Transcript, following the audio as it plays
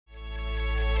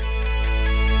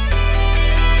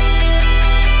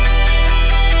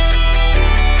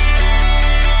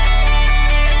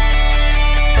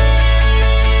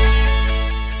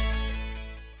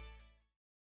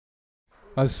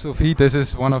Sophie, this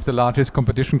is one of the largest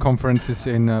competition conferences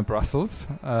in Brussels.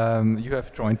 You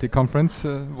have joined the conference.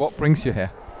 What brings you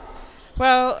here?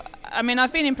 Well, I mean,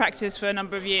 I've been in practice for a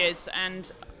number of years,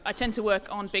 and I tend to work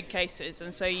on big cases,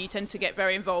 and so you tend to get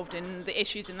very involved in the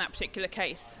issues in that particular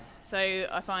case. So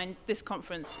I find this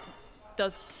conference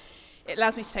it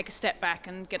allows me to take a step back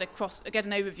and get an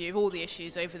overview of all the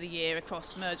issues over the year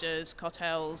across mergers,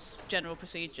 cartels, general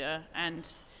procedure,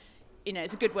 and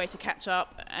it's a good way to catch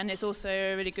up, and it's also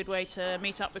a really good way to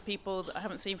meet up with people that I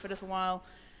haven't seen for a little while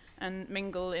and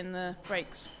mingle in the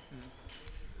breaks.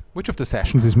 Which of the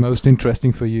sessions is most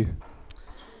interesting for you?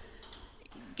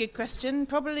 Good question.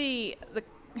 Probably,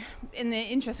 in the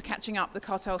interest of catching up, the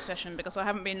cartel session, because I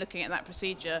haven't been looking at that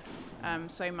procedure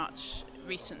so much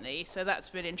recently, so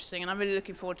that's really interesting, and I'm really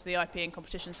looking forward to the IP and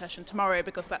competition session tomorrow,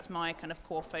 because that's my kind of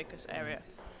core focus area.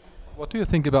 What do you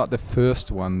think about the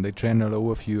first one, the general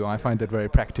overview? I find that very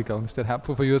practical. Is that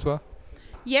helpful for you as well?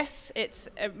 Yes, it's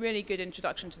a really good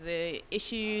introduction to the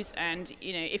issues, and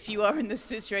if you are in the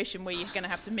situation where you're going to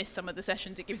have to miss some of the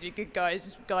sessions, it gives you a good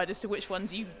guide as to which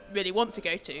ones you really want to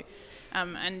go to.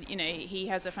 And he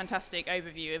has a fantastic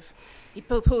overview he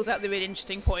pulls out the really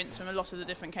interesting points from a lot of the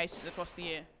different cases across the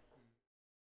year.